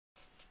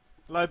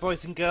Hello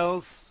boys and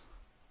girls,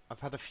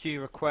 I've had a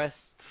few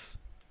requests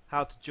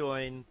how to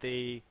join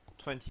the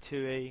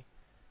 22E,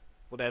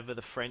 whatever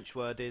the French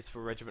word is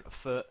for Regiment of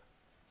Foot.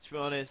 To be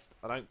honest,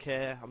 I don't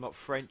care, I'm not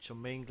French,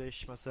 I'm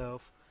English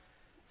myself.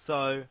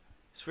 So,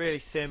 it's really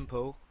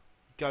simple.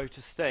 Go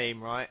to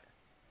Steam, right?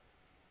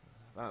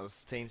 That was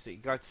Steam, so you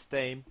go to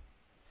Steam,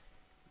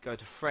 go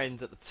to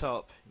Friends at the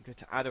top, you go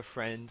to Add a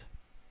Friend,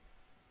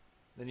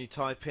 then you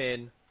type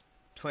in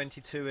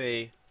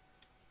 22E,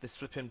 this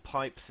flipping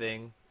pipe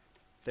thing,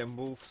 then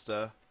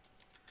Wolfster,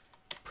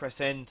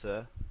 press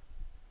enter,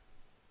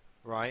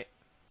 right,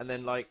 and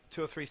then like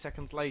 2 or 3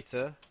 seconds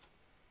later,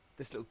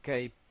 this little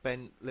gay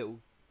bent little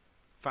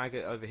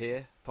faggot over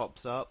here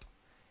pops up.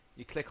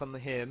 You click on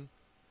him.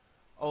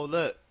 Oh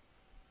look,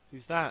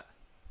 who's that?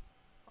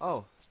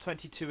 Oh, it's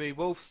 22E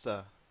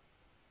Wolfster.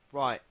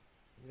 Right,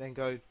 you then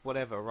go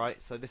whatever,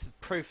 right? So this is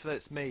proof that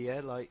it's me,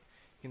 yeah. Like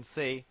you can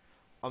see,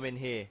 I'm in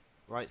here,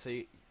 right? So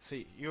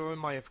you're in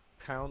my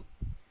account.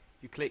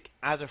 You click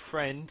add a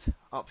friend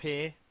up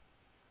here,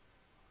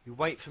 you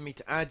wait for me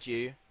to add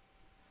you,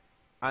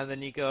 and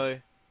then you go,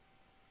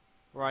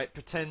 right,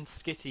 pretend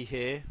Skitty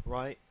here,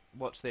 right,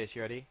 watch this,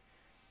 you ready?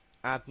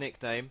 Add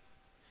nickname,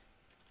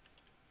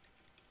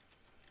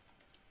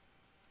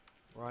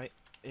 right,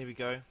 here we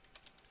go.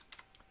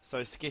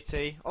 So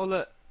Skitty, oh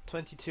look,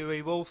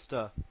 22E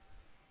Wolfster.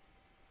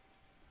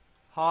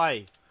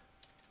 Hi,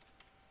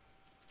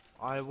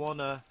 I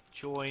wanna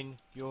join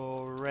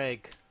your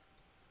reg.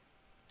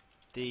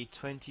 The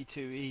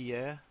 22E,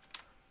 yeah?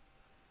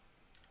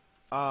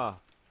 Ah,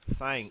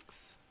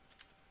 thanks.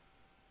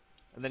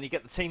 And then you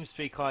get the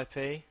TeamSpeak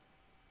IP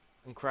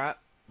and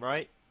crap,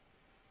 right?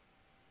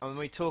 And when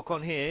we talk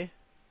on here,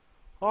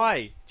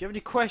 hi, do you have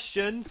any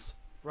questions?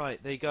 Right,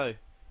 there you go.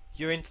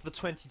 You're into the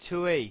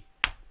 22E.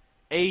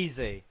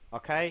 Easy,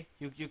 okay?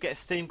 You get a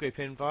Steam group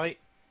invite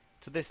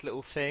to this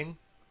little thing,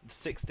 with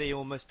 60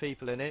 almost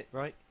people in it,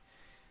 right?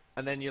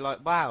 And then you're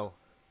like, wow,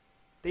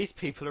 these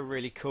people are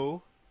really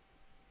cool.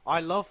 I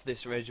love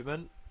this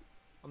regiment.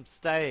 I'm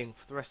staying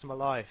for the rest of my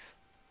life.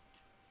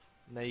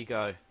 And there you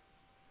go.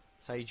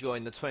 So you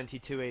join the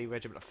 22E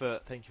Regiment of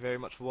Foot. Thank you very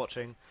much for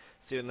watching.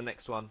 See you in the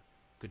next one.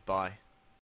 Goodbye.